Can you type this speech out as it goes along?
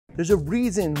There's a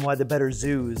reason why the better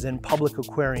zoos and public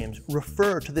aquariums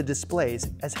refer to the displays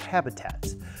as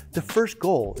habitats. The first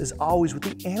goal is always what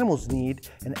the animals need,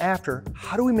 and after,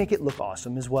 how do we make it look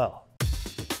awesome as well?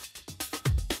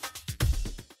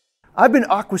 I've been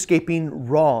aquascaping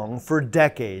wrong for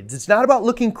decades. It's not about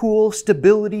looking cool,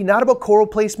 stability, not about coral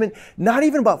placement, not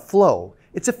even about flow.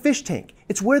 It's a fish tank.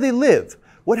 It's where they live.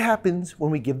 What happens when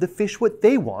we give the fish what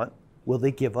they want? Will they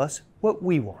give us what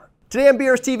we want? Today on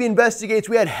BRStv Investigates,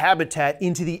 we add habitat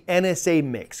into the NSA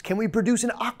mix. Can we produce an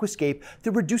aquascape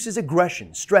that reduces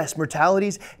aggression, stress,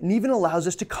 mortalities, and even allows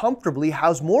us to comfortably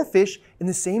house more fish in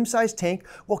the same size tank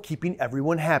while keeping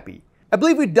everyone happy? I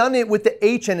believe we've done it with the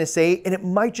HNSA, and it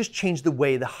might just change the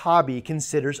way the hobby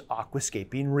considers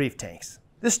aquascaping reef tanks.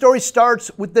 This story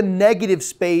starts with the negative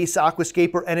space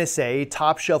aquascape or NSA,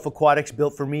 top shelf aquatics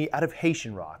built for me out of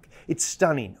Haitian rock. It's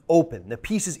stunning, open, the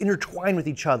pieces intertwine with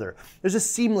each other. There's a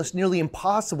seamless, nearly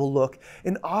impossible look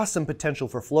and awesome potential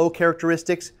for flow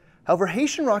characteristics. However,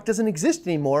 Haitian rock doesn't exist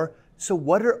anymore, so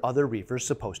what are other reefers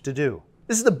supposed to do?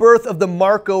 This is the birth of the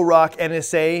Marco Rock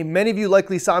NSA. Many of you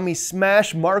likely saw me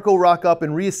smash Marco Rock up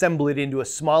and reassemble it into a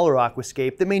smaller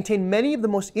aquascape that maintained many of the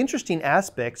most interesting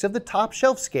aspects of the top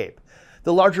shelf scape.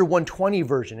 The larger 120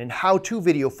 version and how-to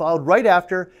video followed right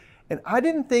after, and I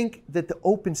didn't think that the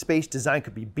open space design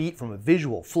could be beat from a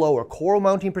visual, flow, or coral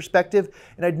mounting perspective,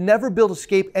 and I'd never build a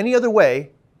scape any other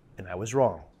way, and I was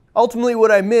wrong. Ultimately,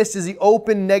 what I missed is the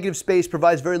open negative space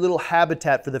provides very little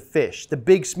habitat for the fish. The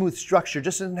big smooth structure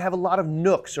just doesn't have a lot of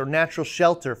nooks or natural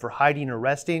shelter for hiding or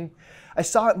resting. I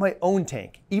saw it in my own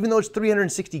tank. Even though it's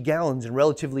 360 gallons and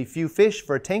relatively few fish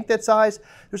for a tank that size,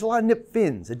 there's a lot of nipped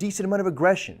fins, a decent amount of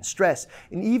aggression, stress,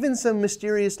 and even some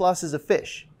mysterious losses of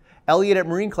fish. Elliot at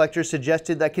Marine Collectors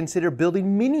suggested that I consider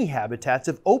building mini habitats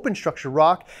of open structure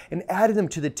rock and added them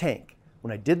to the tank.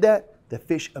 When I did that, the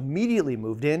fish immediately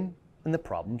moved in and the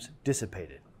problems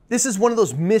dissipated. This is one of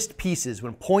those missed pieces.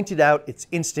 When pointed out, it's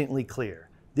instantly clear.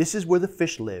 This is where the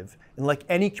fish live, and like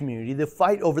any community, they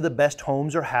fight over the best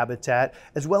homes or habitat,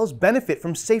 as well as benefit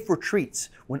from safe retreats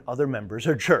when other members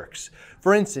are jerks.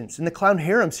 For instance, in the Clown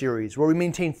Harem series, where we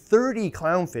maintained 30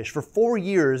 clownfish for 4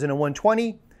 years in a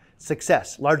 120,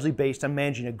 success largely based on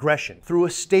managing aggression through a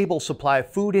stable supply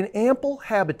of food and ample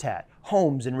habitat,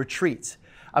 homes, and retreats.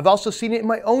 I've also seen it in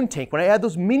my own tank when I add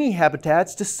those mini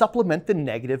habitats to supplement the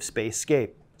negative space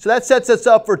scape. So that sets us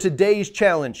up for today's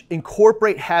challenge.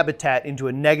 Incorporate habitat into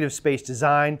a negative space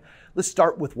design. Let's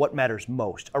start with what matters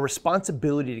most, our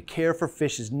responsibility to care for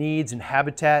fish's needs and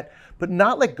habitat, but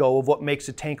not let go of what makes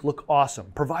a tank look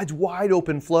awesome, provides wide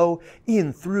open flow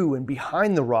in, through, and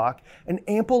behind the rock, and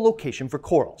ample location for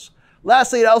corals.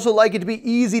 Lastly, I'd also like it to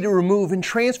be easy to remove and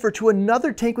transfer to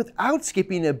another tank without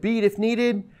skipping a beat if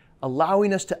needed,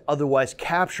 allowing us to otherwise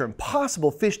capture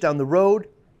impossible fish down the road.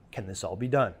 Can this all be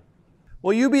done?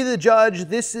 Well, you be the judge.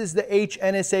 This is the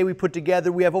HNSA we put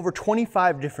together. We have over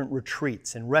 25 different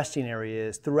retreats and resting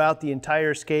areas throughout the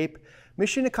entire scape.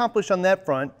 Mission accomplished on that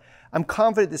front. I'm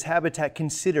confident this habitat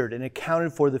considered and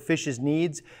accounted for the fish's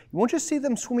needs. You won't just see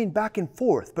them swimming back and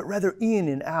forth, but rather in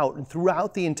and out and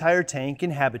throughout the entire tank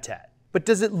and habitat. But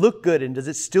does it look good, and does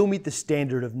it still meet the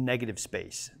standard of negative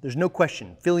space? There's no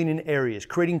question, filling in areas,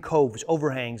 creating coves,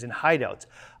 overhangs, and hideouts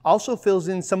also fills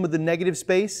in some of the negative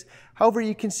space. However,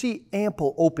 you can see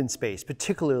ample open space,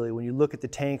 particularly when you look at the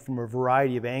tank from a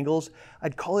variety of angles.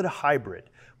 I'd call it a hybrid.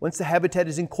 Once the habitat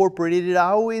is incorporated, it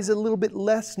always a little bit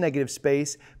less negative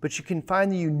space, but you can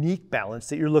find the unique balance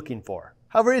that you're looking for.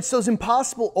 However, it's those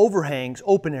impossible overhangs,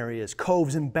 open areas,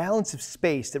 coves, and balance of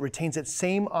space that retains that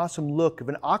same awesome look of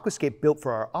an aquascape built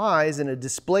for our eyes and a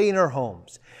display in our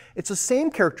homes. It's the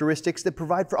same characteristics that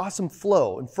provide for awesome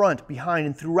flow in front, behind,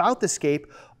 and throughout the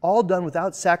scape, all done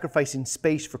without sacrificing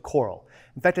space for coral.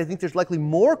 In fact, I think there's likely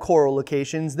more coral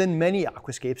locations than many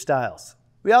aquascape styles.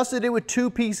 We also did it with two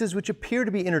pieces which appear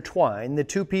to be intertwined. The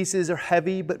two pieces are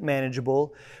heavy but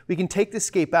manageable. We can take the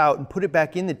scape out and put it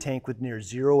back in the tank with near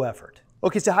zero effort.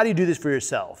 Okay, so how do you do this for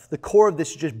yourself? The core of this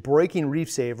is just breaking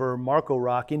Reef Saver or Marco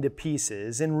Rock into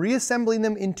pieces and reassembling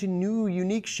them into new,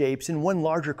 unique shapes in one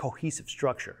larger cohesive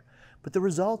structure. But the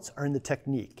results are in the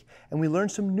technique, and we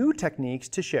learned some new techniques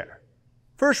to share.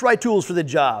 First, right tools for the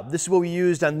job. This is what we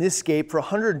used on this scape for a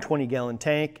 120-gallon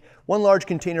tank. 1 large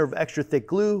container of extra thick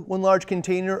glue, 1 large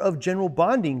container of general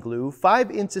bonding glue,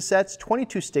 5 Insisets,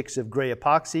 22 sticks of gray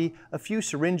epoxy, a few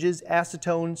syringes,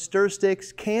 acetone, stir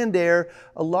sticks, canned air,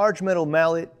 a large metal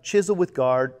mallet, chisel with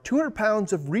guard, 200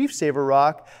 pounds of Reef Saver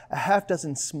rock, a half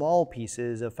dozen small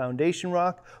pieces of foundation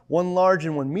rock, 1 large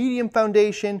and 1 medium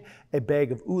foundation. A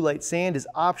bag of oolite sand is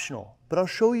optional, but I'll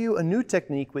show you a new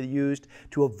technique we used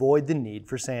to avoid the need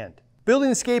for sand. Building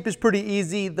the scape is pretty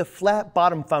easy. The flat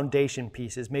bottom foundation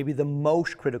pieces may be the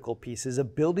most critical pieces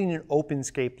of building an open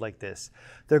scape like this.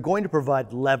 They're going to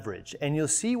provide leverage, and you'll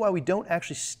see why we don't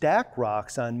actually stack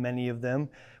rocks on many of them.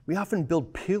 We often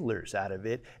build pillars out of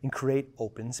it and create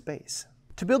open space.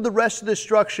 To build the rest of the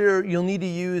structure, you'll need to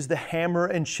use the hammer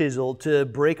and chisel to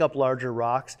break up larger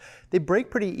rocks. They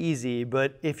break pretty easy,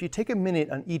 but if you take a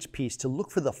minute on each piece to look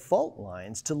for the fault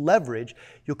lines to leverage,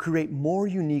 you'll create more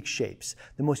unique shapes.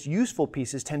 The most useful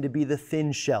pieces tend to be the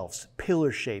thin shelves,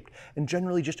 pillar-shaped, and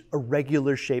generally just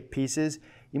irregular shaped pieces.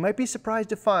 You might be surprised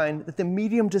to find that the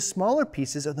medium to smaller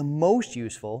pieces are the most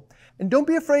useful. And don't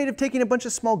be afraid of taking a bunch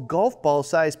of small golf ball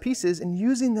sized pieces and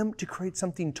using them to create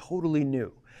something totally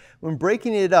new. When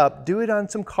breaking it up, do it on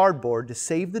some cardboard to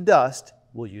save the dust.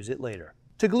 We'll use it later.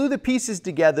 To glue the pieces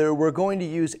together, we're going to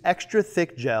use extra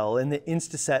thick gel in the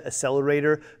Instaset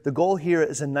accelerator. The goal here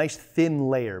is a nice thin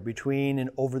layer between and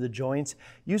over the joints.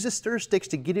 Use the stir sticks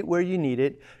to get it where you need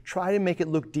it. Try to make it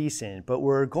look decent, but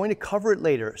we're going to cover it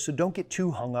later, so don't get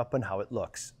too hung up on how it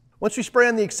looks. Once we spray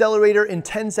on the accelerator, in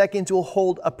 10 seconds it will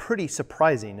hold a pretty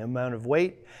surprising amount of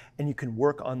weight, and you can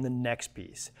work on the next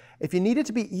piece. If you need it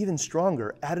to be even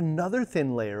stronger, add another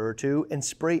thin layer or two and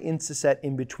spray Instaset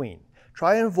in between.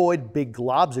 Try and avoid big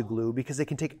globs of glue because they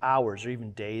can take hours or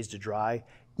even days to dry.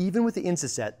 Even with the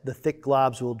Instaset, the thick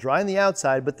globs will dry on the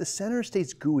outside, but the center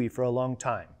stays gooey for a long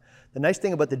time. The nice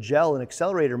thing about the gel and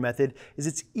accelerator method is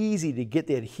it's easy to get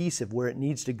the adhesive where it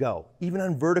needs to go, even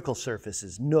on vertical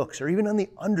surfaces, nooks, or even on the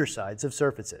undersides of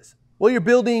surfaces. While you're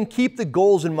building, keep the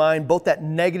goals in mind, both that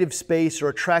negative space or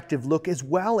attractive look as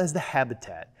well as the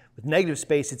habitat. With negative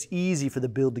space, it's easy for the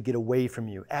build to get away from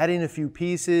you. Add in a few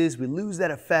pieces, we lose that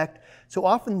effect. So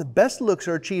often the best looks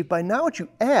are achieved by not what you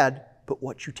add, but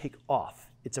what you take off.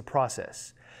 It's a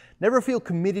process. Never feel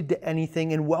committed to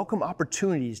anything and welcome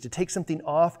opportunities to take something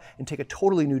off and take a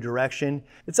totally new direction.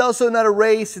 It's also not a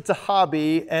race, it's a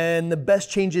hobby, and the best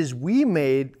changes we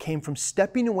made came from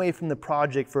stepping away from the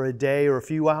project for a day or a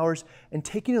few hours and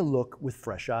taking a look with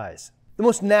fresh eyes. The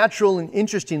most natural and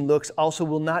interesting looks also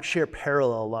will not share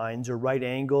parallel lines or right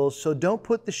angles, so don't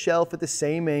put the shelf at the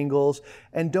same angles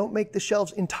and don't make the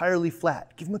shelves entirely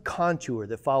flat. Give them a contour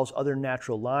that follows other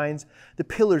natural lines. The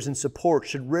pillars and supports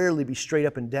should rarely be straight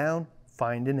up and down.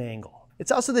 Find an angle.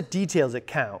 It's also the details that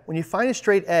count. When you find a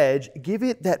straight edge, give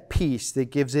it that piece that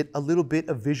gives it a little bit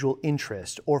of visual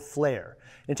interest or flair.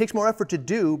 And it takes more effort to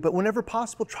do, but whenever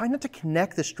possible, try not to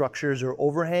connect the structures or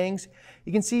overhangs.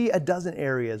 You can see a dozen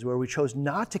areas where we chose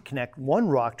not to connect one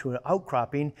rock to an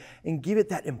outcropping and give it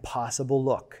that impossible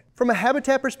look. From a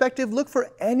habitat perspective, look for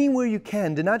anywhere you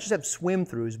can to not just have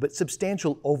swim-throughs, but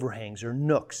substantial overhangs or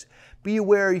nooks. Be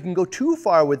aware you can go too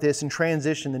far with this and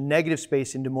transition the negative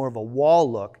space into more of a wall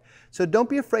look, so don't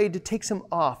be afraid to take some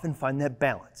off and find that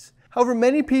balance. However,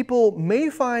 many people may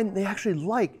find they actually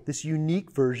like this unique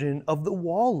version of the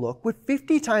wall look with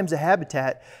 50 times the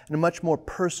habitat and a much more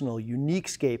personal, unique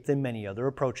scape than many other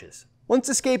approaches. Once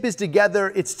the scape is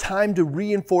together, it's time to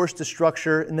reinforce the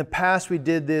structure. In the past, we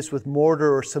did this with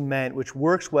mortar or cement, which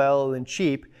works well and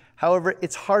cheap. However,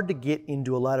 it's hard to get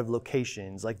into a lot of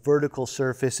locations like vertical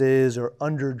surfaces or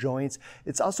under joints.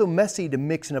 It's also messy to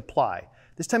mix and apply.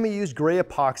 This time I used gray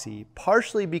epoxy,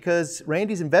 partially because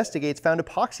Randy's Investigates found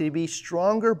epoxy to be a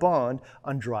stronger bond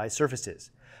on dry surfaces.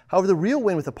 However, the real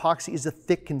win with epoxy is the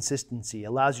thick consistency. It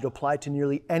allows you to apply it to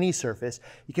nearly any surface.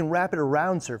 You can wrap it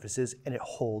around surfaces and it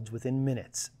holds within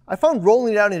minutes. I found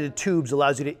rolling it out into tubes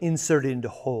allows you to insert it into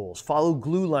holes, follow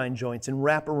glue line joints, and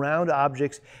wrap around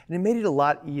objects, and it made it a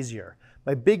lot easier.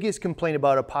 My biggest complaint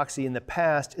about epoxy in the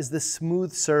past is the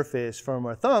smooth surface from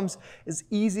our thumbs is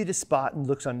easy to spot and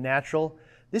looks unnatural.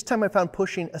 This time I found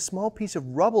pushing a small piece of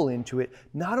rubble into it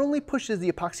not only pushes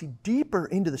the epoxy deeper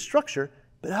into the structure,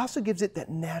 but it also gives it that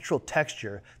natural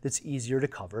texture that's easier to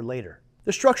cover later.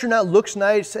 The structure now looks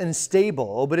nice and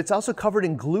stable, but it's also covered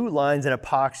in glue lines and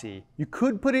epoxy. You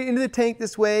could put it into the tank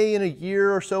this way in a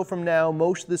year or so from now.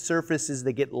 Most of the surfaces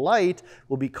that get light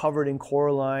will be covered in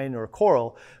coralline or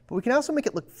coral, but we can also make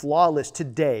it look flawless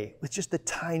today with just the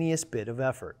tiniest bit of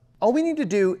effort. All we need to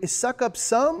do is suck up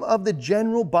some of the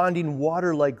general bonding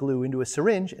water-like glue into a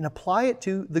syringe and apply it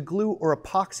to the glue or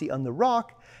epoxy on the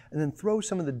rock, and then throw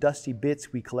some of the dusty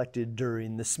bits we collected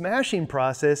during the smashing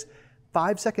process.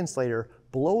 5 seconds later,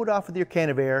 blow it off with your can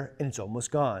of air and it's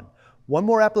almost gone. One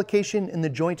more application and the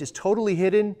joint is totally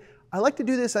hidden. I like to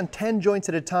do this on 10 joints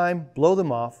at a time, blow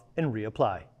them off and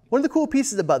reapply. One of the cool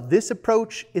pieces about this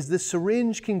approach is the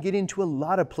syringe can get into a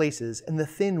lot of places and the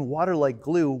thin water-like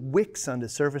glue wicks onto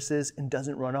surfaces and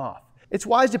doesn't run off. It's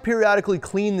wise to periodically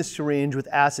clean the syringe with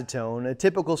acetone. A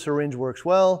typical syringe works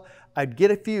well. I'd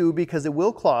get a few because it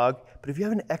will clog, but if you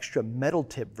have an extra metal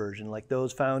tip version like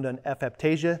those found on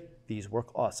F-Aptasia, these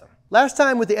work awesome. Last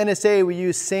time with the NSA, we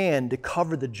used sand to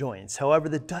cover the joints. However,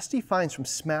 the dusty fines from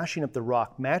smashing up the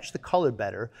rock match the color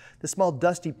better, the small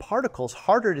dusty particles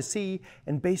harder to see,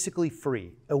 and basically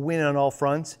free. A win on all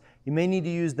fronts. You may need to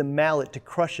use the mallet to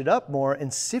crush it up more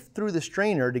and sift through the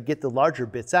strainer to get the larger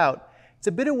bits out. It's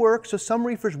a bit of work, so some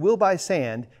reefers will buy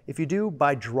sand. If you do,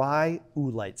 buy dry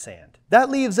oolite sand. That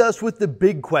leaves us with the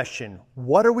big question.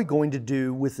 What are we going to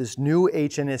do with this new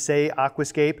HNSA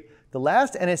Aquascape? The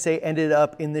last NSA ended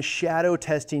up in the shadow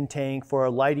testing tank for our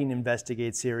Lighting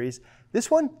Investigate series. This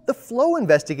one, the Flow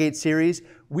Investigate series,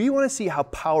 we want to see how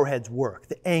power heads work,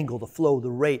 the angle, the flow,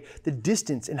 the rate, the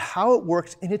distance, and how it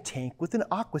works in a tank with an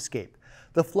aquascape.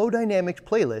 The Flow Dynamics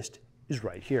playlist is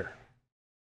right here.